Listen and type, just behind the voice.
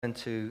Turn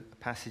to a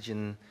passage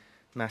in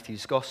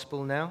Matthew's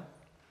Gospel now.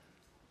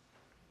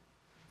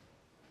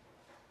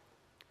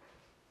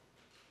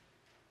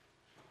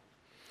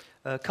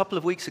 A couple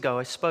of weeks ago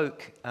I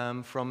spoke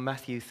from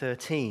Matthew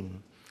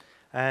 13,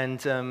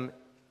 and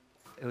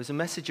it was a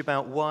message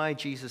about why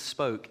Jesus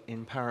spoke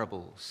in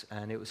parables,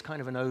 and it was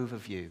kind of an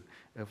overview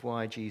of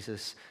why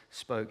Jesus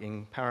spoke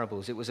in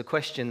parables. It was a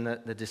question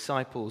that the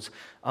disciples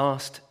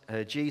asked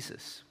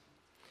Jesus.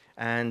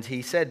 And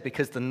he said,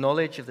 because the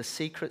knowledge of the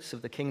secrets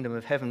of the kingdom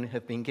of heaven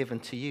have been given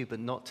to you, but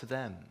not to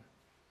them.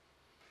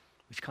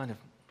 Which kind of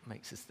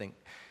makes us think.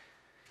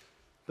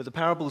 But the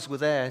parables were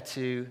there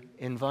to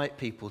invite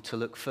people to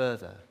look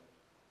further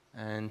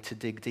and to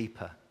dig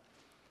deeper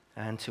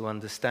and to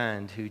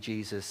understand who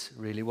Jesus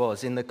really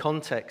was. In the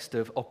context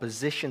of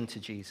opposition to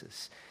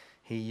Jesus,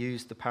 he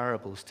used the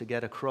parables to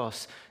get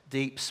across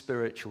deep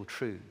spiritual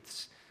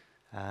truths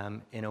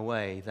in a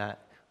way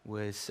that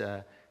was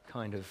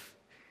kind of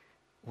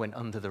went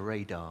under the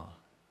radar,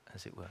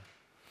 as it were.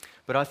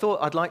 But I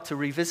thought I'd like to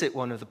revisit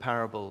one of the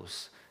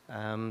parables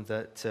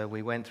that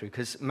we went through,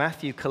 because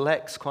Matthew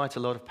collects quite a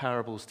lot of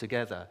parables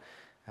together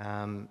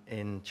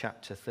in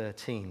chapter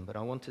 13. But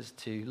I want us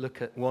to look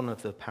at one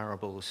of the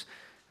parables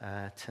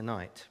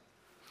tonight.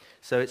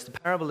 So it's the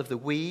parable of the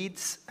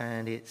weeds,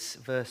 and it's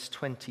verse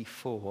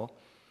 24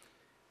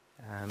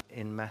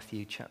 in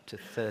Matthew chapter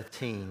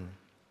 13,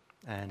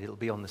 and it'll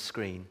be on the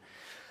screen.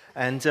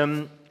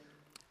 And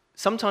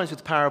sometimes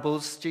with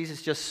parables,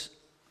 Jesus just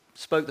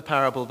spoke the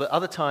parable, but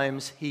other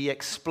times he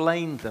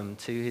explained them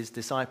to his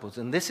disciples.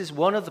 And this is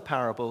one of the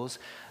parables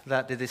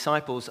that the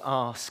disciples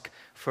ask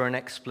for an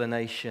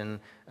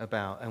explanation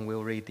about, and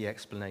we'll read the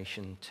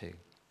explanation too.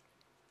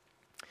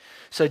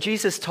 So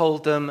Jesus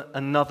told them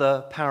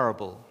another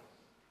parable.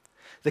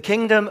 The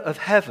kingdom of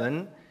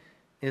heaven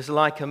is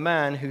like a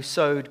man who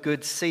sowed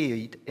good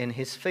seed in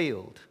his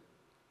field.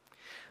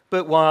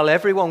 But while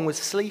everyone was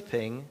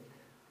sleeping,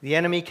 the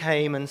enemy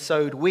came and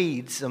sowed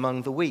weeds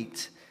among the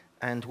wheat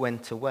and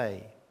went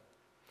away.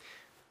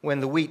 When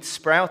the wheat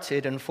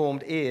sprouted and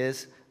formed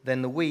ears,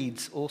 then the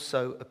weeds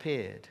also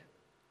appeared.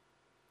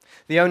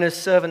 The owner's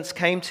servants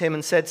came to him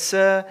and said,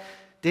 "Sir,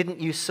 didn't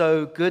you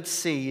sow good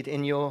seed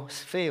in your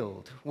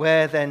field?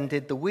 Where then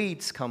did the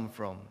weeds come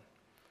from?"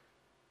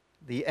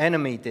 "The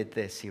enemy did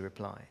this," he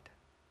replied.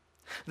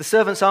 The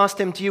servants asked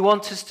him, "Do you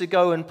want us to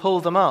go and pull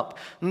them up?"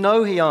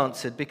 "No," he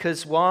answered,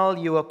 "because while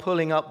you are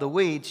pulling up the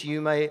weeds,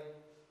 you may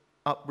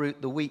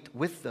uproot the wheat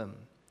with them.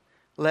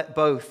 Let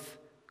both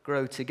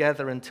grow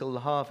together until the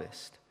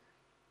harvest.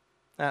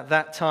 At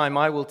that time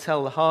I will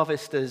tell the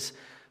harvesters,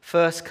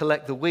 first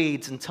collect the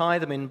weeds and tie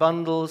them in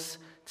bundles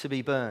to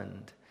be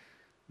burned.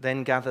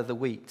 Then gather the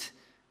wheat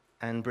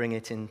and bring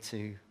it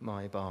into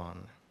my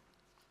barn."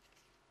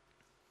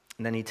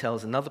 And then he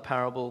tells another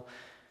parable,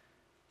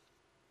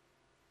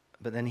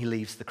 but then he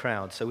leaves the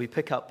crowd. So we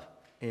pick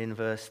up in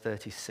verse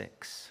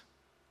 36.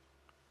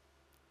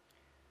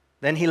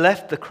 Then he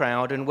left the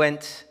crowd and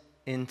went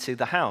into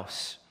the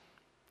house.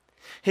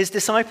 His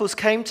disciples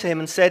came to him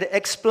and said,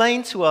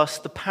 "Explain to us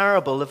the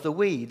parable of the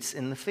weeds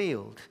in the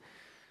field."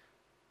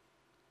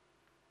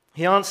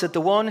 He answered,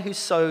 "The one who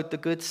sowed the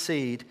good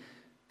seed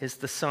is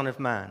the Son of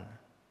Man.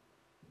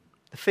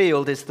 The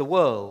field is the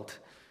world,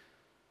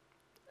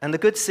 and the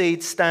good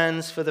seed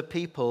stands for the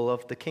people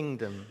of the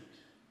kingdom.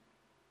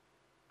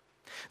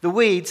 The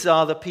weeds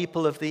are the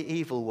people of the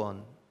evil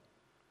one,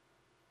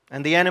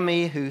 and the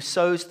enemy who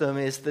sows them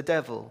is the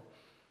devil.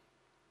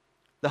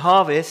 The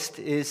harvest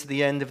is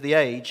the end of the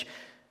age,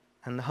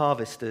 and the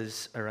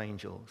harvesters are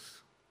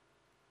angels.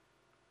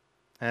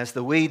 As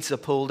the weeds are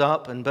pulled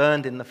up and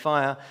burned in the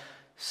fire,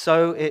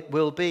 so it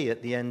will be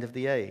at the end of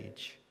the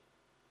age.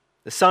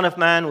 The Son of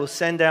Man will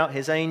send out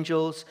his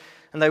angels,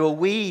 and they will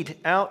weed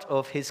out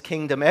of his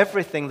kingdom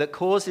everything that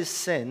causes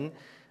sin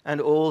and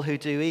all who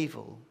do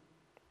evil.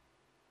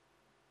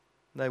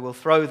 They will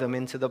throw them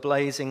into the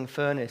blazing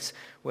furnace,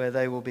 where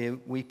they will be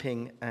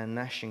weeping and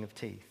gnashing of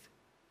teeth.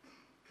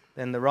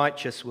 Then the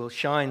righteous will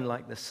shine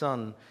like the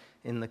sun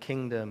in the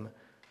kingdom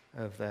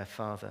of their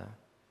Father.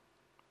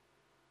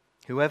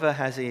 Whoever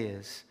has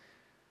ears,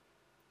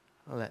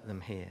 let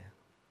them hear."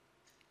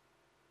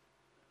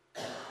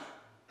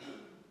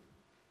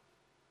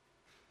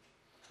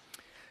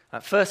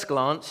 At first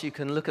glance, you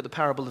can look at the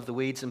parable of the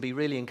weeds and be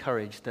really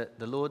encouraged that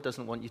the Lord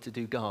doesn't want you to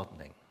do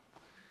gardening.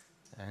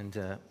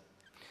 And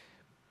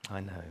I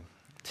know.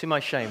 To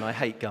my shame, I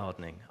hate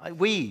gardening.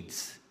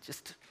 Weeds,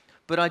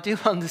 but I do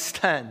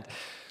understand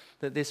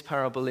that this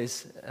parable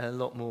is a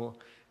lot more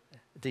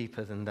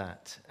deeper than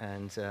that.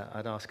 And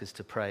I'd ask us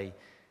to pray.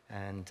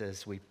 And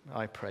as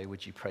I pray,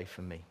 would you pray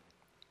for me?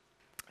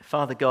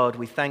 Father God,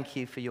 we thank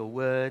you for your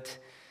word.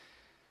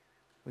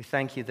 We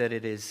thank you that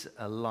it is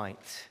a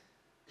light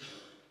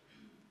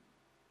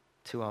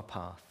to our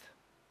path,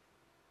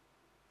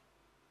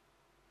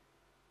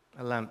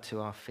 a lamp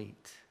to our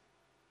feet.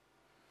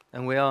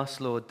 And we ask,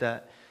 Lord,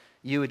 that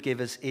you would give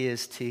us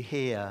ears to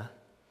hear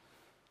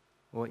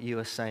what you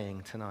are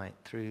saying tonight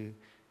through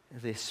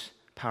this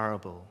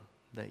parable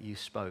that you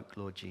spoke,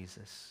 Lord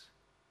Jesus.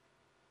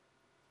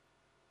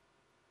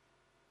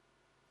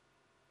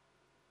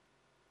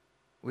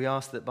 We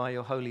ask that by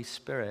your Holy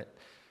Spirit,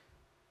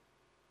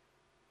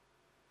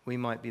 we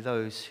might be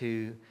those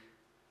who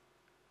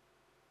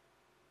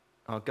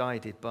are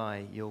guided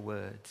by your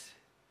word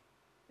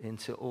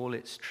into all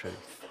its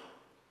truth.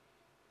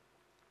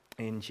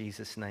 In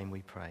Jesus' name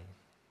we pray.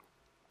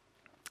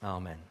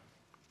 Amen.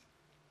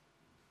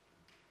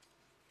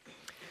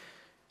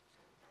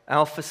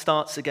 Alpha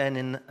starts again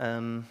in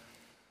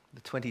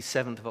the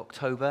 27th of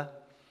October.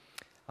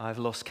 I've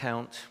lost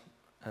count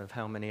of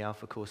how many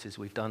Alpha courses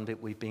we've done, but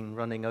we've been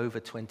running over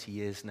 20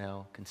 years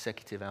now,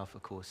 consecutive Alpha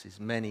courses.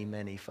 Many,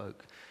 many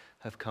folk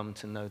have come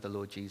to know the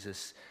Lord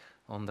Jesus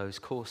on those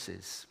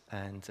courses,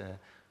 and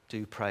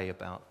do pray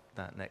about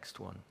that next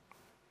one.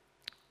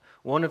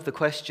 One of the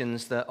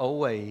questions that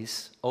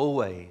always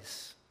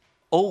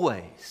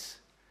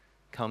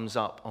comes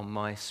up on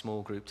my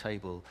small group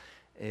table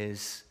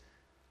is,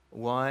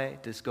 why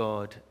does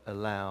God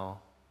allow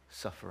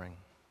suffering?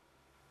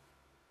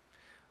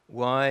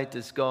 Why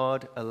does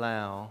God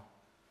allow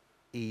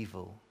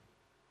evil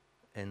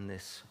in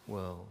this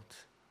world?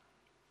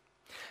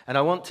 And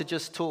I want to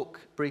just talk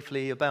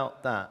briefly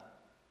about that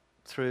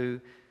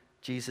through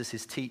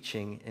Jesus'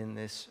 teaching in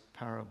this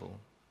parable.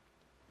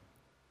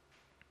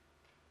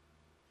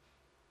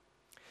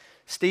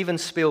 Steven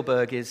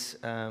Spielberg is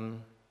a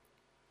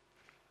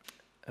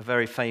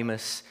very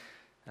famous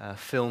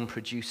film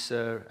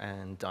producer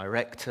and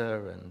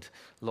director and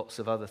lots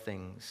of other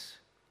things.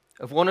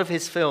 Of one of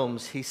his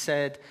films, he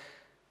said,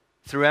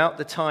 "Throughout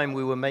the time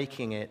we were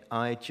making it,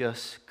 I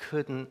just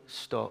couldn't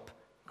stop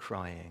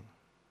crying."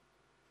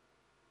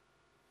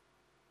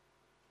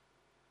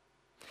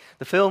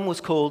 The film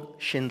was called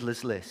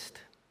Schindler's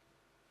List.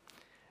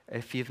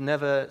 If you've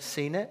never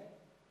seen it,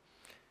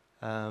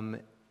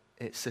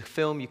 it's a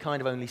film you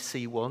kind of only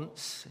see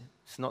once.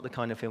 It's not the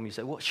kind of film you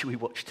say, what should we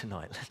watch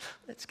tonight?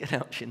 Let's get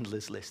out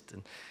Schindler's List.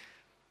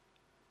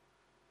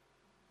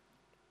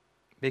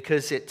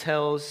 Because it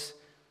tells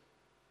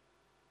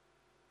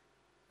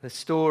the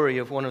story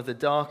of one of the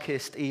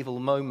darkest evil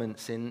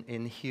moments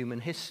in human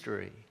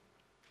history.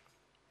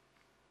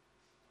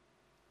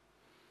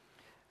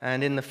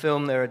 And in the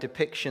film there are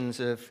depictions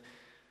of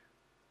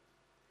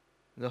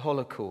the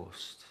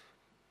Holocaust.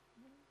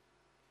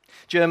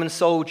 German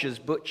soldiers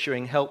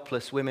butchering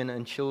helpless women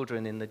and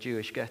children in the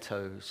Jewish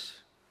ghettos.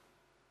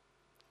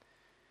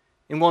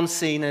 In one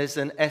scene, there's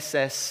an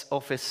SS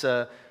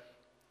officer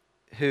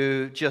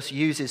who just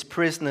uses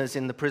prisoners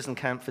in the prison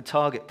camp for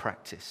target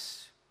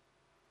practice.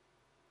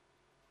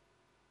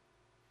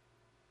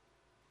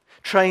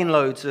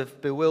 Trainloads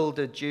of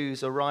bewildered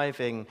Jews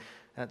arriving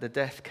at the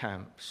death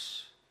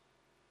camps.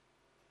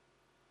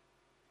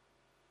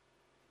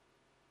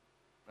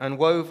 And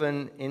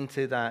woven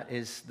into that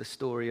is the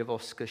story of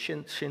Oskar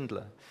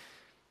Schindler,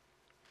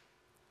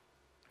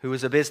 who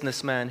was a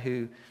businessman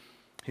who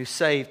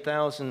saved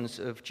thousands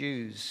of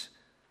Jews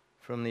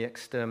from the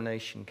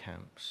extermination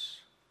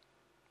camps.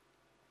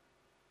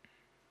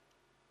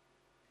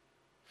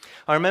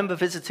 I remember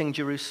visiting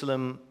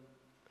Jerusalem.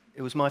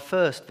 It was my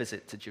first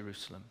visit to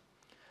Jerusalem,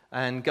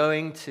 and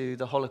going to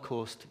the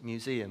Holocaust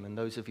Museum. And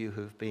those of you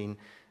who have been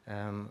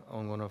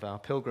on one of our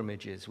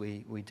pilgrimages,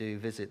 we do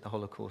visit the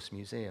Holocaust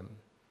Museum.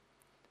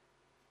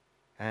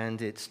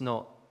 And it's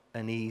not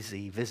an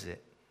easy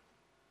visit.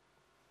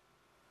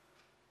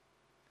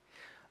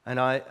 And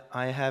I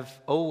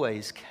have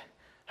always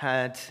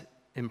had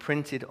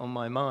imprinted on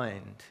my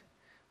mind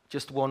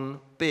just one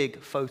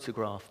big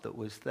photograph that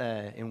was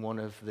there in one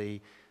of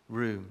the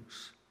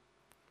rooms.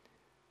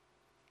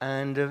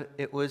 And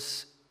it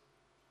was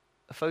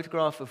a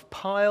photograph of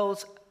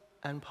piles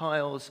and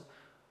piles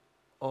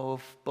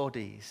of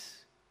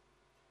bodies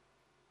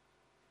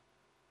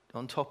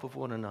on top of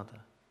one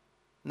another.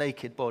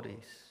 Naked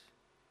bodies,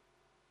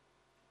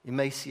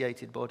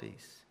 emaciated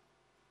bodies,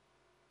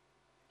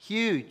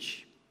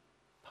 huge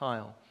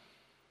pile.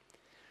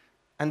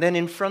 And then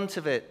in front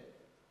of it,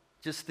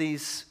 just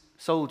these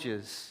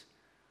soldiers,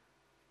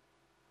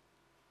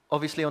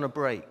 obviously on a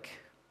break,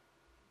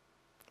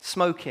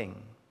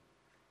 smoking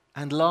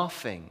and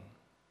laughing,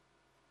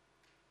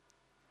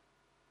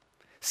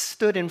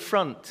 stood in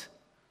front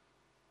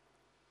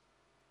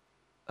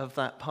of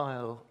that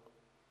pile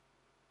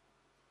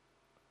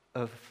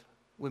of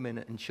women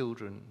and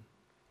children,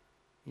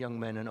 young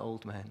men and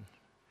old men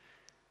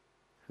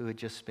who had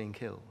just been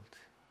killed.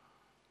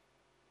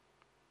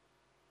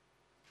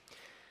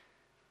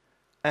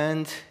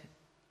 And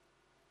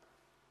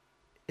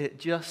it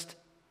just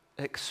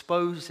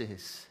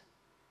exposes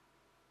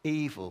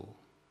evil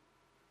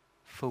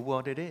for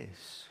what it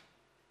is.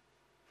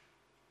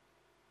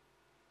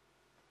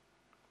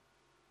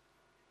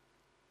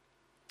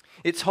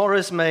 Its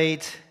horrors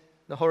made,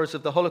 the horrors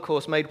of the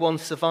Holocaust made one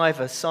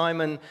survivor,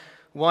 Simon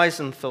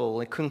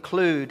Wiesenthal,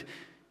 conclude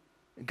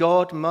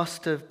God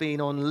must have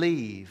been on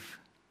leave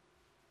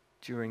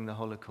during the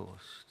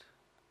Holocaust.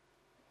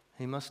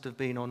 He must have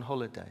been on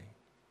holiday.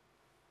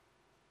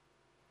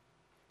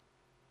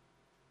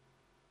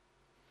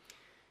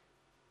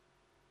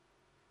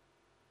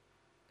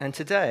 And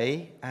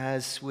today,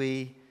 as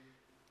we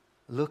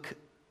look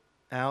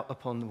out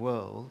upon the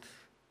world,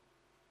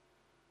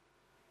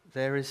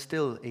 there is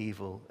still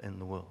evil in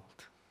the world.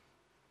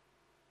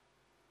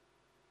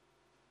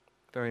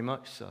 Very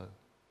much so.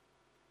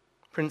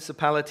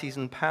 Principalities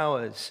and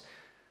powers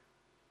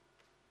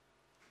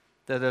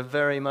that are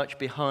very much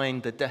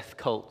behind the death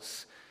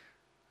cults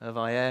of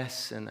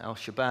IS and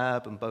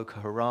Al-Shabaab and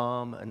Boko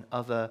Haram and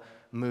other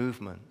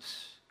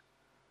movements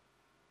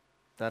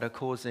that are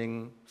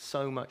causing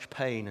so much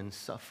pain and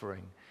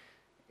suffering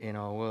in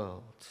our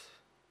world.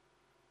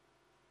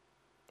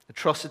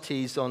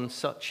 Atrocities on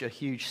such a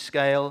huge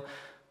scale,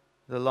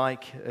 the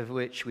like of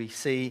which we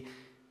see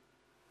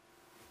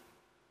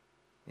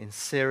in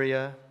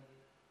Syria,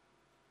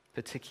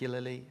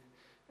 particularly,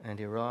 and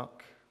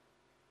Iraq.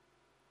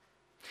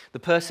 The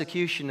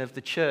persecution of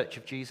the Church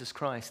of Jesus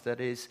Christ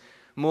that is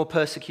more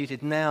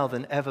persecuted now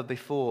than ever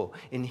before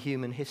in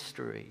human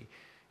history.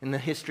 In the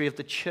history of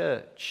the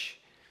church,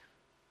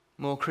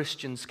 more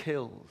Christians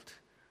killed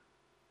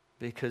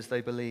because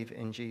they believe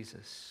in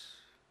Jesus.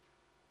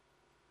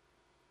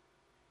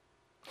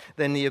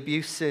 Then the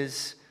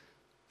abuses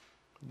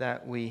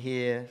that we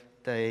hear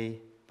day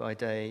by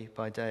day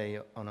by day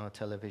on our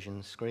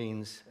television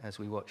screens as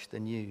we watch the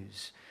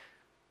news.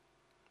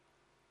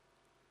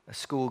 A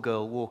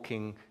schoolgirl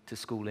walking to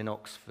school in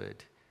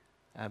Oxford,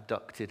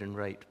 abducted and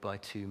raped by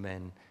two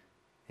men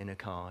in a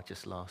car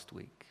just last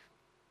week.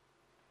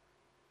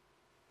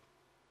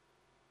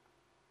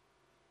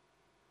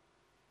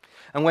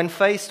 And when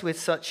faced with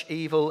such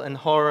evil and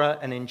horror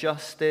and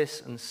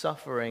injustice and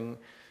suffering,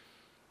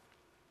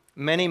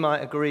 many might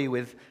agree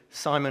with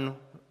Simon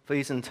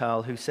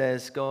Wiesenthal, who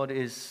says God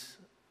is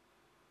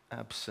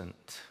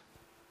absent.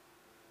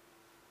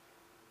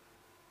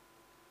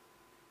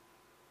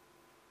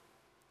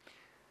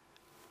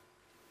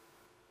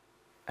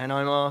 And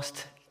I'm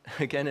asked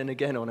again and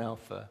again on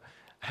Alpha,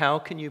 how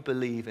can you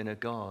believe in a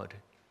God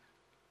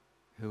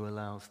who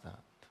allows that?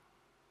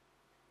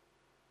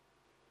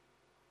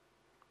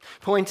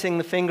 Pointing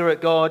the finger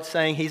at God,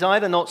 saying he's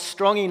either not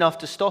strong enough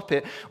to stop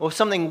it or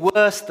something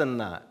worse than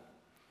that,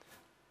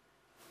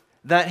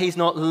 that he's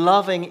not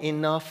loving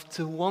enough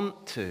to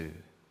want to.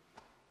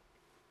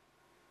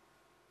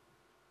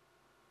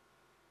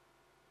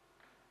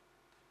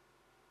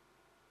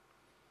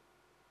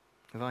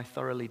 Have I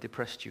thoroughly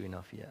depressed you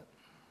enough yet?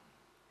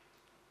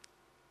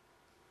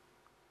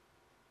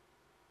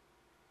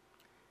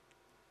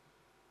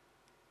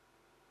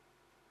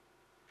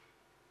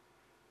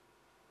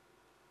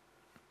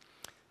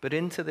 But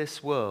into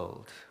this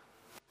world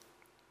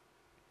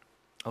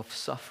of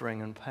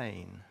suffering and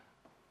pain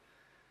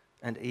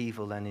and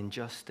evil and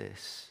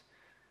injustice,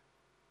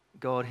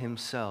 God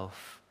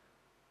himself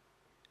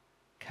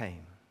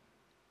came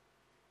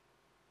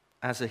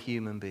as a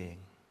human being,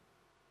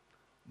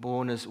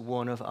 born as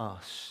one of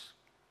us.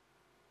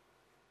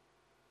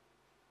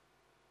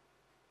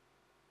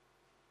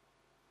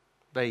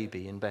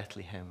 Baby in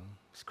Bethlehem,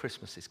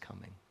 Christmas is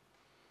coming.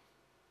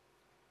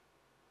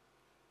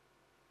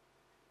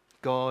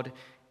 God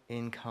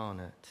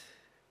incarnate.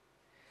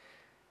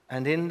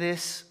 And in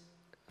this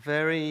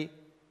very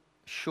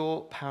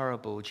short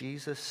parable,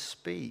 Jesus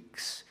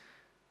speaks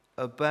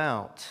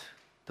about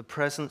the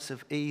presence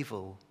of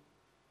evil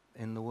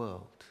in the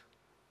world.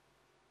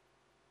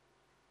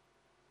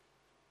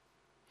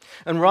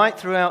 And right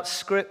throughout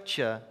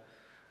Scripture,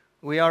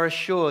 we are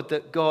assured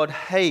that God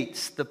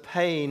hates the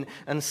pain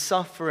and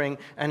suffering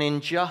and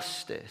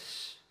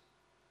injustice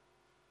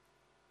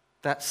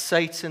that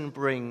Satan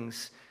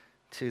brings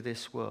to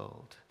this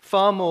world,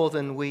 far more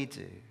than we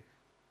do.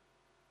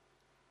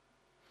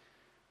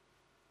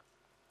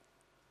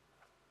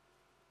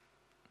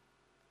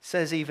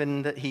 Says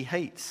even that he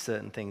hates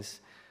certain things.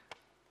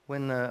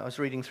 When I was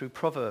reading through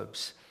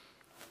Proverbs,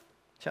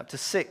 chapter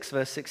 6,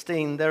 verse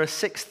 16, there are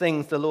 6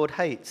 things the Lord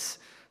hates,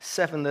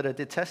 7 that are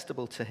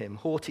detestable to him: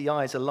 haughty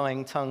eyes, a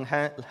lying tongue,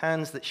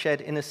 hands that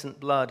shed innocent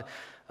blood,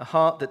 a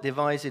heart that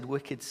devised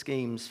wicked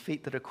schemes,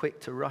 feet that are quick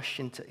to rush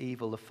into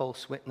evil, a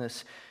false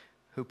witness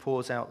who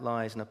pours out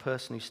lies, and a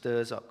person who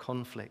stirs up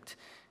conflict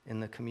in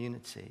the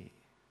community.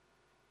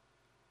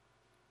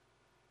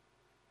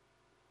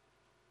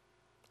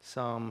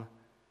 Psalm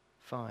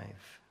 5.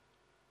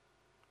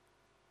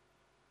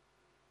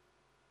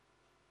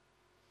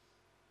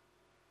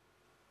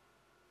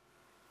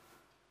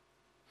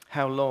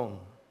 How long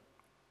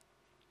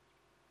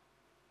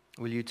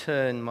will you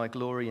turn my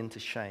glory into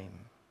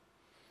shame?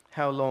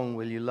 How long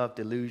will you love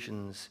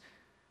delusions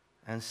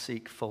and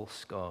seek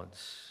false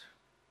gods?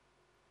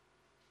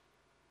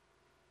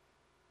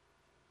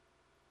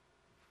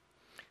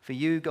 For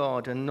you,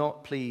 God, are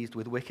not pleased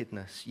with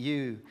wickedness.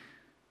 You,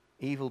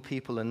 evil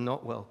people, are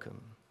not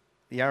welcome.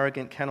 The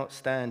arrogant cannot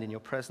stand in your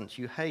presence.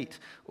 You hate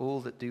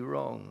all that do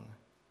wrong.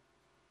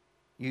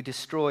 You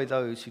destroy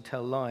those who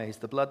tell lies.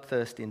 The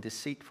bloodthirsty and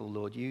deceitful,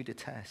 Lord, you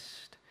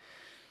detest.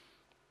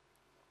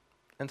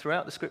 And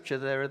throughout the Scripture,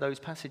 there are those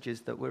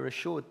passages that we're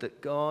assured that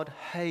God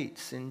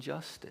hates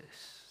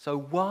injustice. So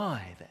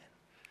why, then,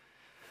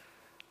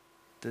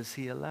 does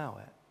he allow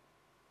it?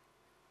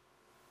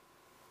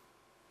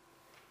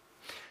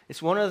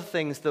 It's one of the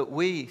things that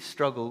we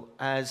struggle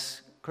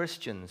as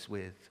Christians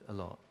with a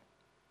lot.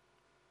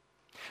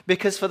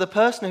 Because for the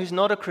person who's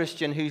not a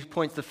Christian who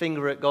points the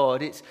finger at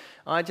God,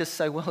 I just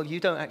say, well, you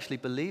don't actually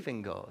believe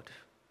in God.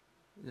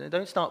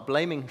 Don't start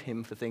blaming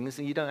him for things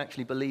that you don't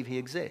actually believe he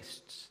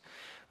exists.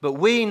 But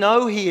we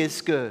know he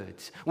is good.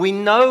 We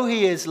know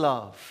he is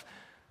love.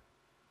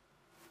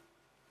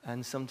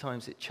 And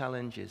sometimes it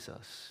challenges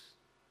us.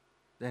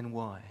 Then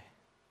why?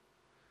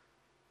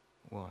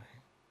 Why?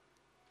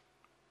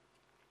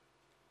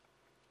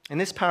 In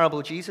this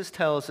parable, Jesus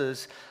tells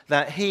us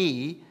that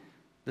he,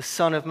 the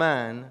Son of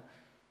Man,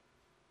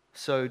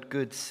 sowed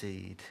good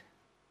seed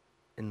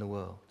in the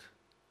world.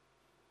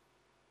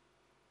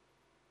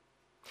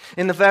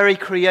 In the very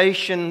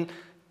creation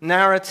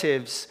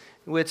narratives,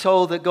 we're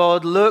told that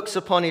God looks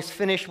upon his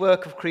finished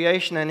work of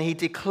creation and he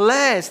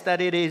declares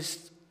that it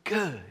is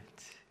good.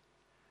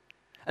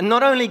 And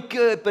not only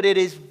good, but it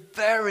is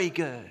very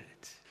good.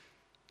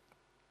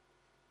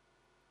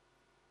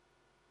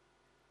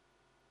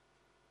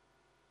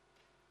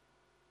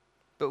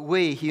 But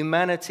we,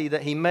 humanity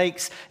that he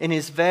makes in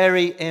his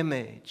very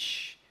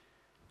image,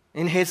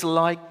 in his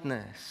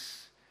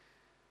likeness,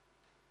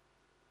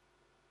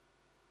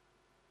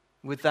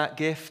 with that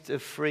gift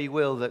of free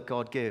will that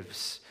God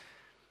gives,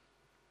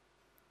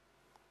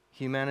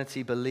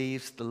 humanity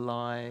believes the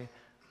lie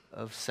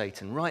of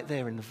Satan, right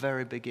there in the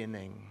very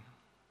beginning.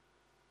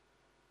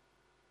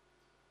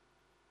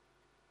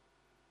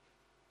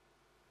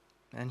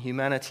 And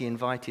humanity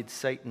invited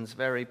Satan's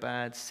very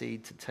bad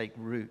seed to take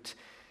root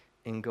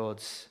in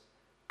God's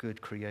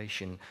good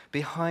creation.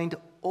 Behind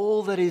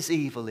all that is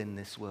evil in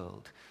this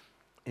world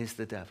is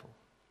the devil.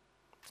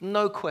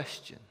 No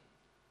question.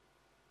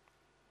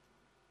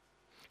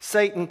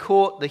 Satan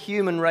caught the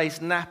human race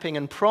napping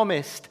and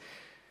promised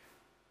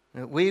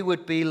that we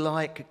would be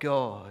like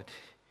God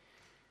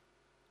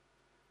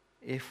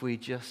if we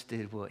just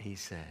did what he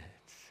said.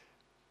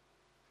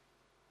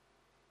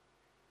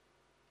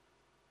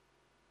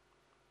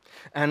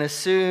 And as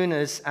soon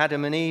as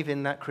Adam and Eve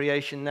in that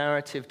creation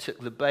narrative took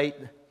the bait,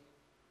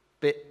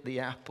 bit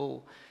the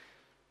apple,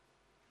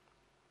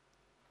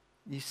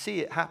 you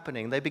see it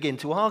happening. They begin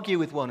to argue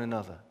with one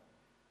another.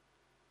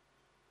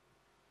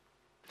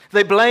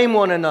 They blame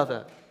one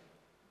another.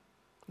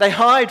 They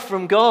hide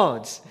from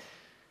God.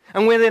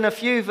 And within a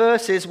few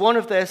verses, one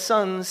of their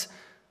sons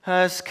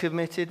has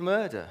committed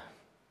murder.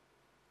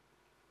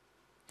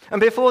 And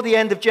before the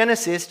end of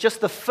Genesis, just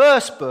the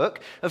first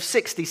book of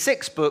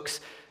 66 books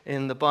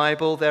in the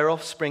Bible, their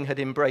offspring had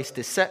embraced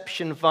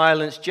deception,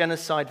 violence,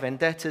 genocide,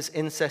 vendettas,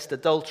 incest,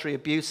 adultery,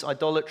 abuse,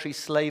 idolatry,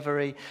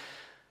 slavery.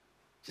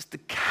 Just the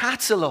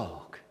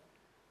catalogue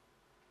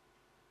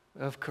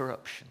of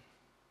corruption,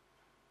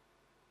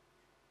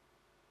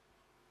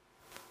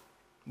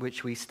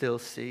 which we still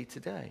see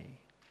today.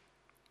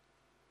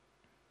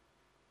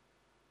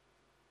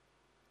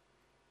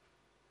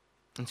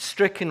 And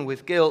stricken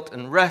with guilt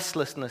and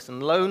restlessness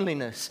and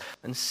loneliness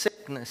and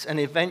sickness and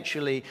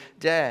eventually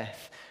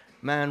death,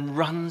 man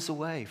runs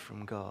away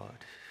from God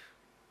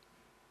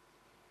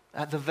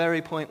at the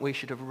very point we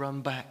should have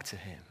run back to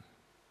him.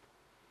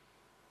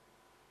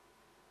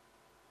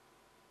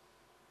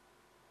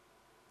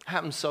 It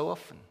happens so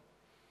often.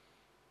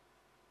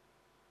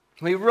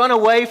 We run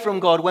away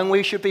from God when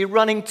we should be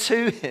running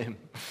to him.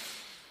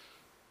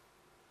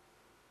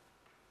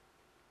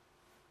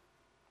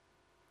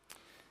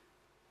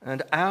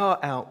 And our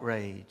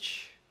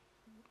outrage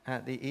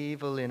at the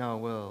evil in our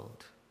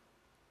world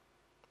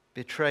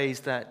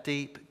betrays that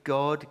deep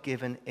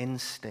God-given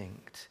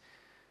instinct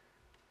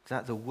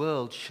that the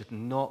world should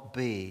not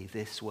be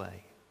this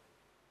way.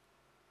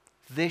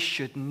 This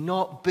should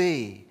not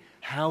be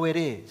how it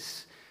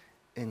is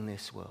in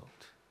this world.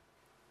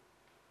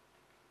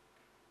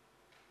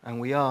 And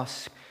we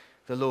ask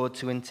the Lord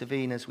to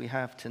intervene as we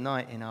have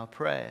tonight in our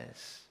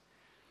prayers.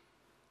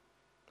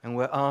 And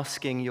we're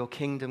asking your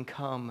kingdom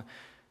come,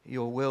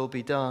 your will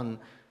be done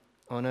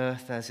on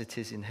earth as it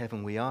is in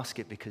heaven. We ask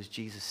it because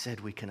Jesus said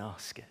we can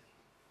ask it.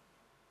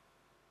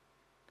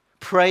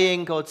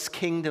 Praying God's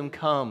kingdom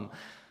come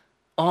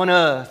on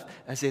earth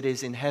as it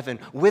is in heaven,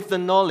 with the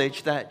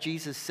knowledge that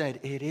Jesus said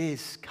it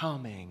is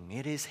coming.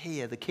 It is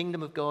here. The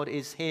kingdom of God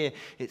is here.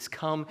 It's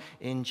come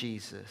in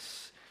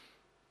Jesus.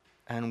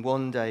 And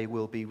one day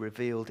will be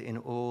revealed in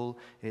all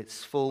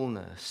its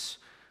fullness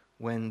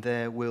when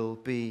there will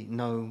be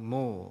no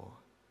more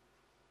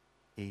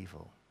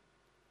evil,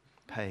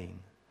 pain,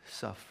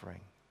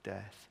 suffering,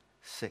 death,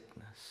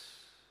 sickness.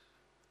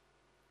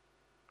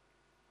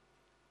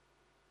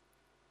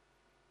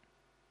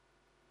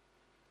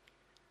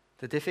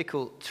 The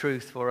difficult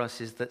truth for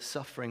us is that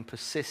suffering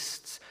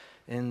persists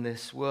in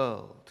this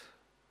world,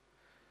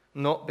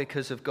 not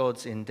because of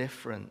God's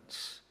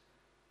indifference,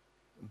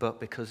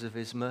 but because of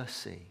his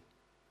mercy.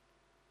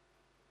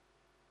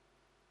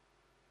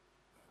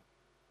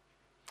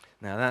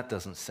 Now that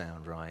doesn't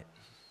sound right.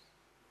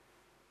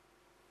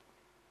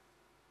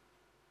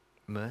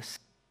 Mercy.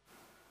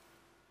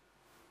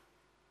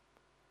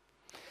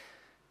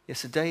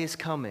 Yes, a day is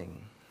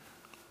coming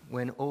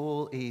when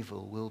all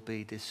evil will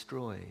be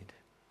destroyed.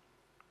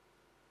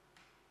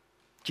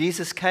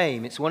 Jesus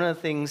came. It's one of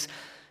the things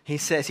He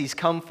says he's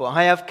come for.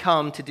 I have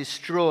come to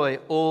destroy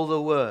all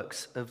the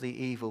works of the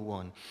evil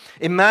one.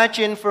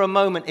 Imagine for a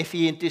moment if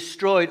he had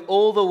destroyed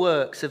all the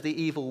works of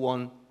the evil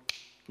one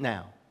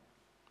now.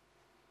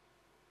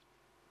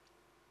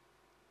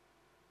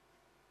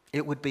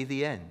 It would be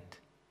the end.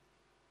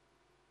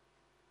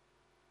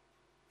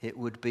 It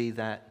would be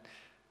that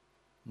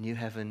new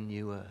heaven,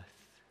 new earth.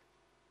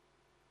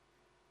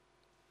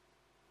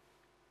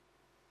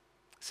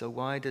 So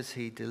why does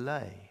he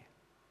delay?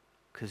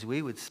 Because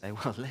we would say,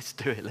 well, let's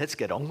do it. Let's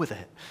get on with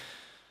it.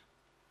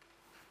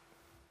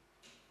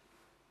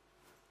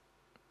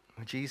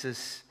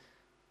 Jesus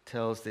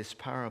tells this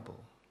parable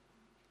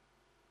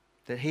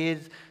that he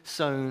had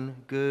sown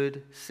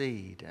good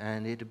seed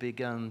and it had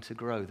begun to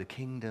grow. The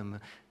kingdom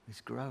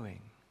is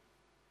growing.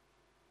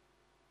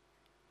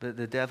 But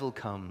the devil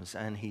comes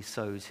and he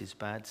sows his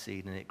bad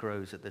seed and it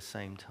grows at the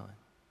same time.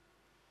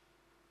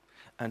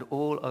 And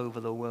all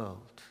over the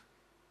world,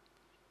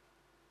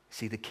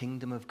 see the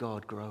kingdom of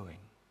God growing.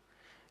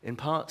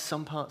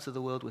 Some parts of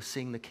the world, we're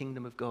seeing the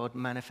kingdom of God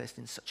manifest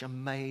in such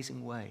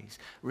amazing ways.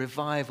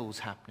 Revivals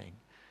happening.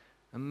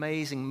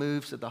 Amazing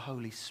moves of the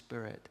Holy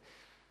Spirit.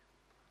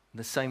 At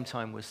the same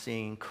time, we're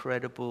seeing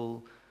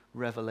incredible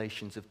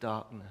revelations of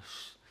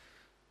darkness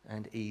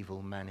and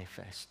evil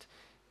manifest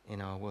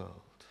in our world.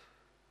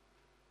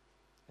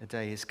 A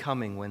day is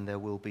coming when there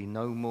will be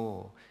no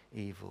more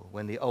evil,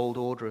 when the old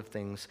order of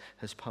things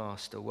has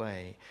passed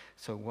away.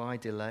 So why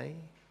delay?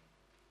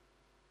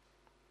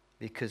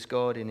 Because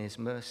God in his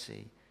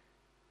mercy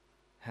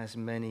has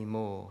many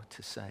more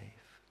to save.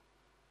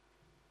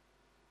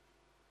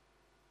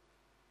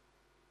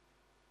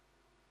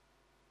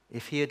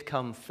 If he had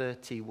come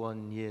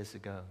 31 years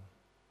ago,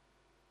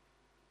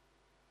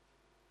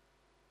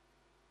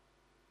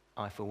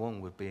 I for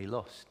one would be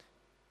lost.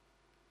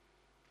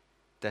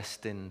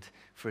 Destined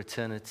for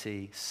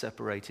eternity,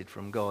 separated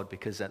from God,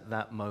 because at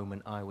that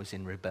moment I was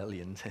in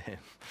rebellion to him.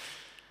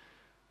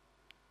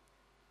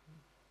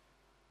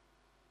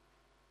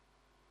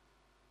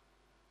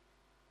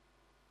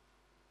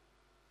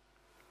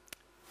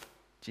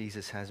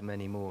 Jesus has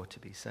many more to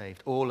be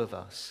saved. All of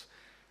us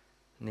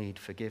need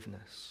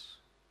forgiveness.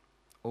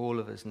 All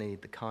of us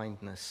need the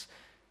kindness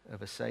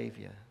of a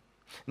Savior.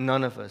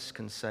 None of us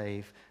can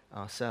save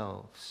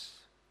ourselves.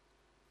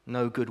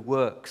 No good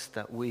works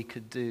that we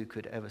could do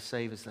could ever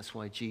save us. That's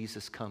why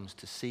Jesus comes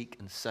to seek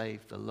and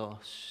save the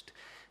lost.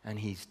 And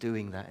he's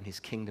doing that, and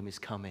his kingdom is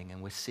coming,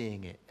 and we're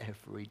seeing it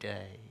every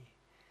day.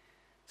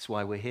 That's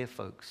why we're here,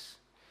 folks.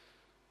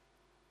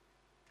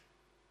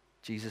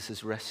 Jesus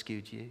has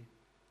rescued you.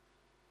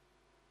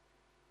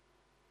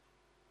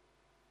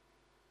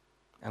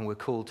 And we're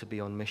called to be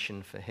on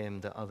mission for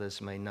him, that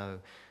others may know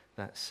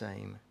that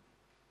same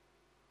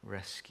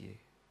rescue.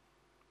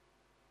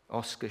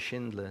 Oskar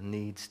Schindler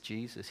needs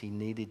Jesus. He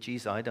needed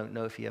Jesus. I don't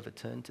know if he ever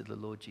turned to the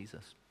Lord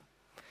Jesus.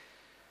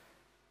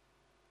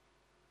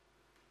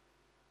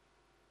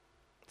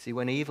 See,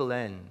 when evil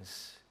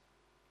ends,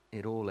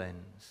 it all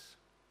ends.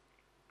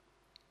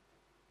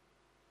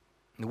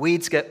 The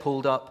weeds get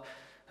pulled up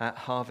at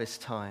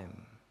harvest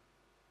time,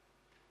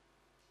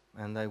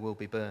 and they will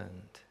be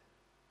burned.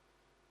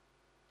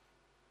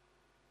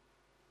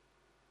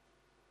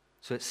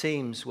 So it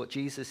seems what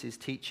Jesus is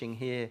teaching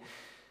here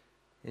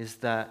is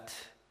that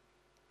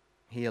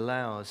he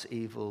allows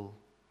evil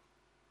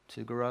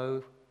to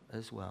grow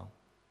as well.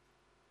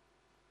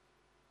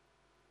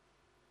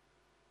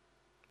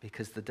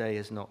 Because the day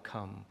has not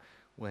come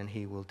when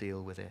he will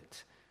deal with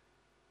it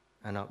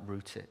and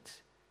uproot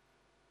it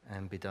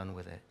and be done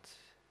with it.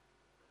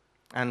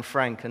 Anne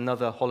Frank,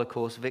 another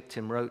Holocaust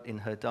victim, wrote in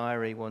her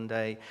diary one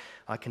day,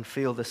 "I can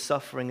feel the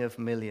suffering of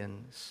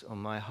millions on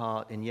my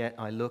heart, and yet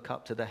I look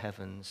up to the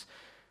heavens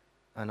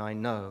and I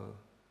know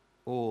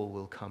all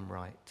will come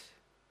right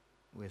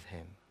with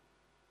him."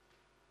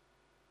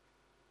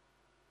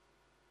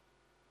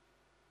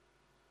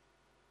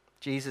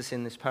 Jesus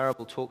in this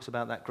parable talks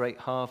about that great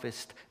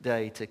harvest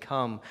day to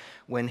come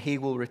when he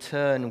will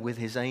return with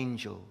his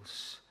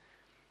angels,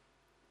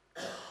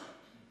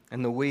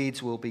 and the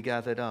weeds will be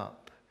gathered up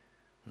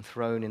and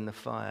thrown in the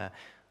fire.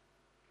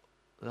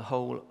 The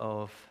whole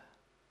of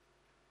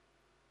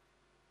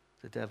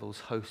the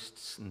devil's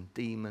hosts and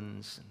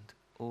demons and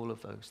all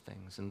of those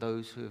things, and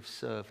those who have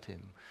served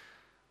him,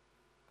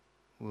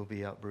 will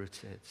be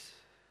uprooted.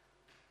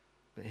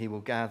 But he will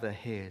gather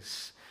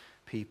his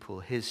people,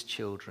 his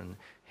children,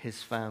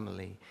 his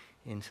family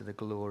into the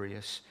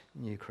glorious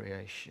new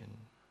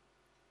creation.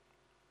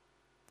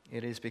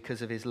 It is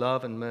because of his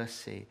love and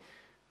mercy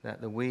that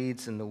the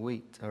weeds and the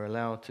wheat are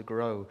allowed to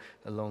grow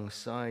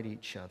alongside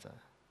each other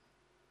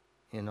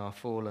in our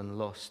fallen,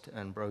 lost,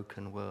 and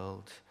broken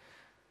world.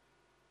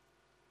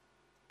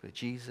 But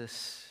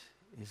Jesus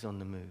is on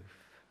the move,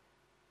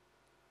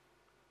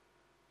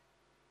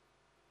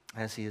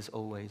 as he has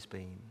always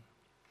been.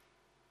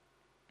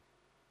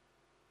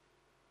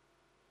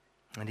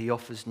 And he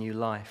offers new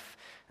life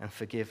and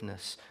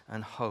forgiveness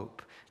and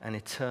hope and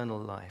eternal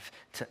life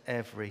to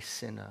every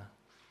sinner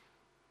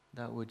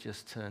that would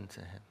just turn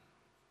to him.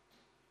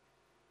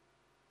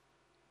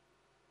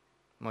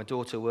 My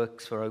daughter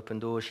works for Open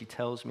Doors. She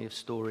tells me of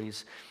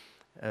stories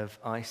of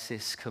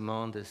ISIS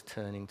commanders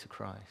turning to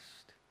Christ.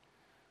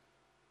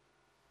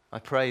 I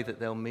pray that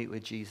they'll meet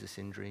with Jesus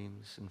in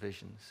dreams and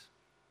visions.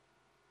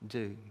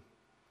 Do.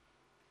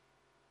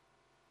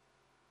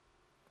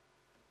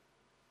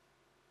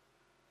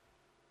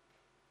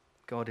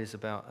 God is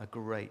about a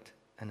great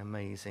and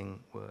amazing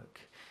work.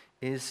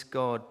 Is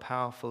God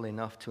powerful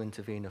enough to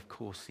intervene? Of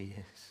course he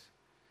is.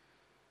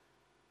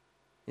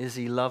 Is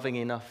he loving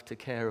enough to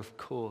care? Of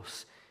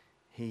course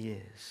he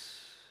is.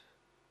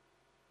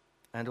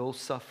 And all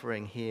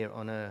suffering here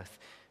on earth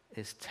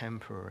is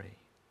temporary.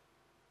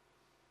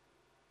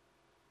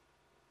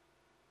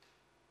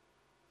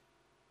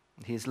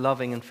 He is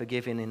loving and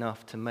forgiving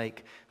enough to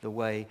make the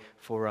way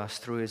for us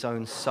through his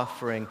own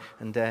suffering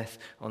and death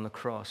on the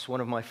cross. One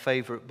of my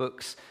favorite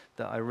books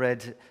that I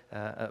read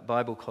at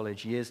Bible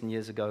college years and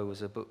years ago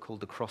was a book called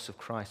The Cross of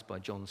Christ by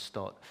John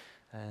Stott.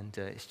 And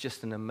it's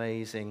just an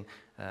amazing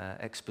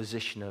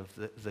exposition of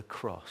the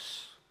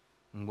cross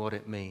and what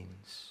it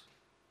means.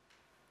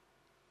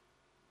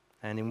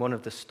 And in one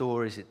of the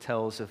stories, it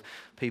tells of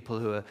people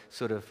who are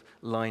sort of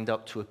lined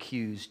up to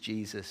accuse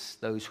Jesus,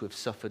 those who have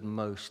suffered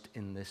most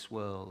in this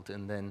world.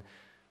 And then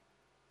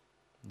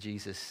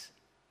Jesus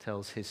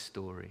tells his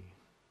story.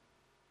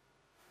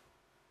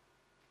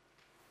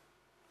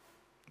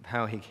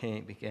 How he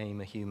became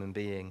a human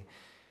being.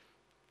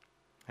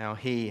 How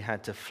he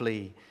had to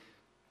flee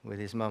with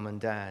his mum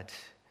and dad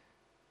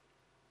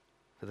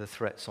for the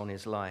threats on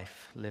his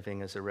life,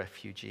 living as a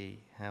refugee,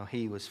 how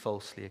he was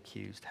falsely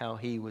accused, how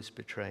he was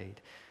betrayed,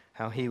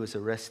 how he was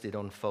arrested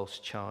on false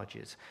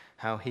charges,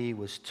 how he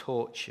was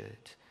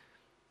tortured,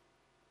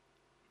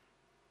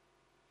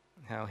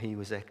 how he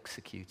was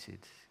executed.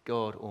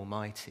 God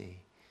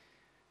Almighty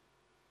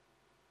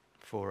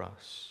for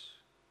us,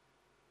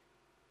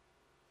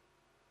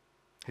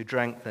 who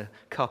drank the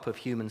cup of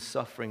human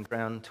suffering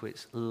down to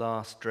its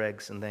last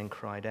dregs and then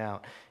cried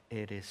out,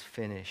 "It is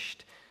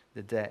finished.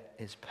 The debt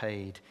is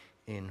paid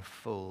in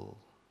full."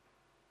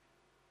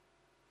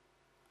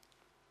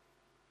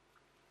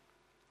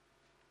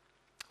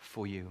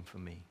 For you and for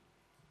me.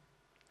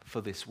 For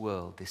this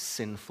world, this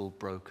sinful,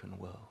 broken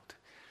world.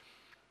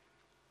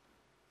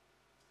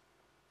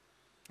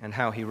 And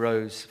how he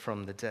rose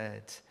from the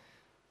dead,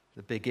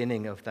 the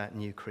beginning of that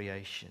new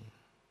creation.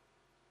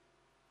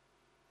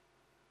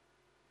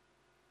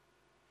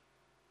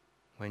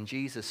 When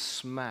Jesus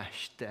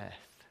smashed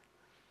death,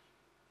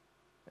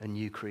 a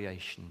new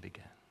creation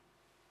began.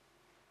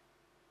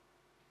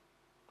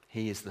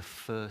 He is the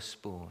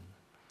firstborn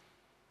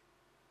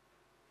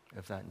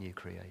of that new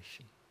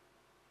creation.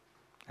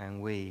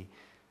 And we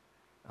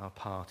are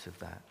part of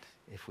that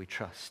if we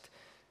trust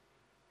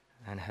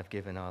and have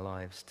given our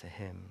lives to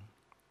him.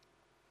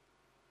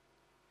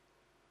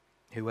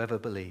 Whoever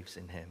believes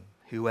in him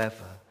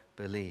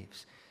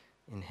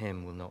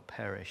will not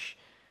perish,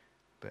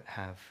 but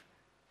have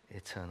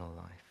eternal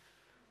life.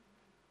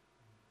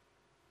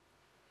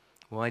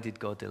 Why did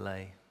God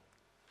delay?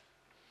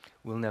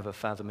 We'll never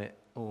fathom it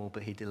all,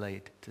 but he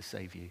delayed to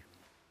save you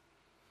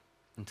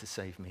and to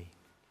save me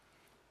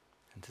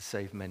and to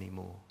save many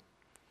more.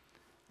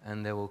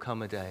 And there will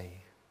come a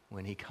day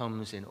when he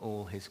comes in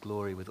all his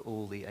glory with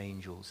all the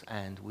angels,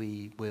 and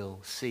we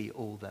will see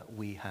all that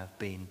we have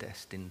been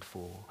destined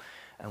for,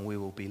 and we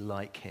will be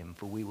like him,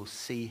 for we will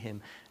see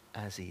him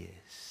as he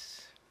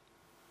is.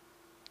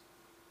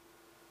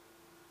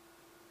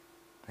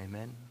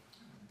 Amen.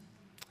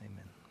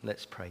 Amen.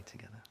 Let's pray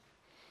together.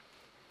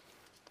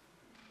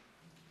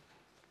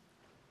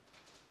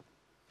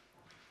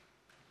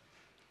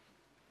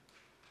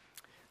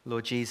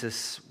 Lord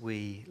Jesus,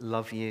 we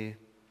love you.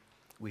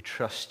 We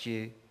trust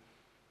you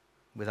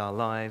with our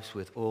lives,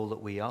 with all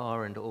that we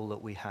are and all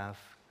that we have.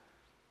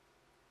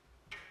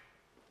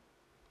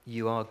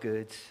 You are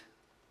good,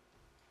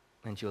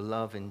 and your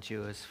love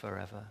endures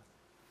forever.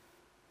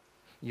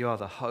 You are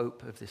the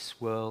hope of this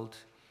world.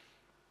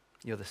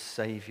 You're the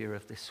Savior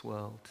of this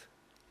world.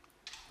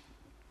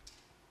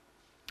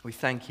 We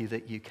thank you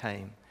that you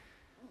came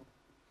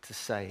to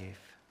save,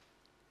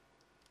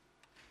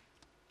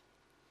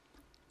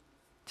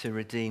 to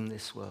redeem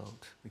this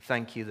world. We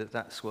thank you that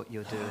that's what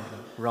you're doing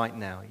right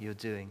now. You're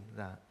doing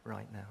that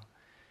right now.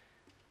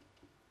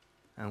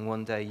 And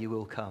one day you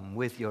will come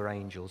with your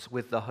angels,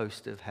 with the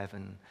host of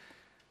heaven,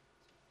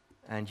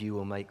 and you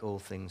will make all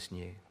things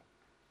new.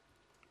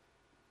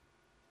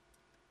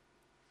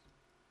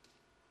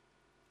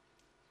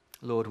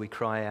 Lord, we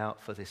cry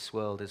out for this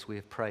world as we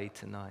have prayed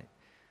tonight,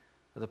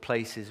 for the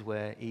places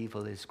where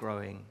evil is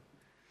growing.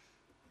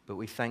 But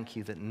we thank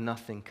you that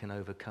nothing can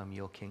overcome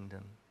your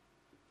kingdom.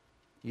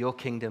 Your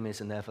kingdom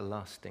is an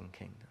everlasting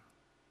kingdom.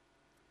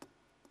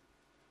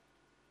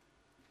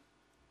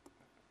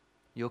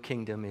 Your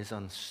kingdom is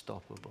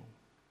unstoppable.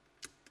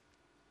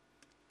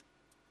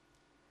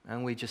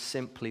 And we just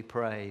simply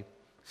pray,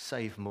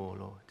 save more,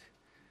 Lord.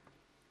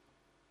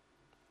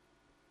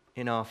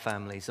 In our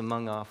families,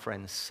 among our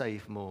friends,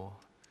 save more.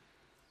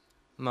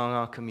 Among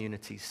our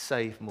communities,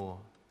 save more.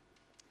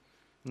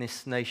 In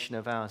this nation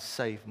of ours,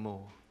 save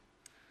more.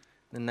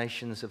 the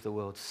nations of the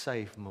world,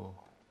 save more.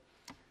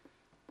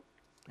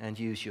 And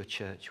use your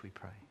church, we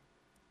pray.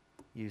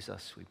 Use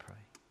us, we pray.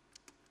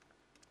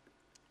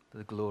 For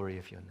the glory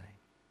of your name.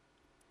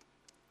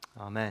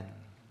 Amen.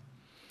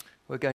 We're going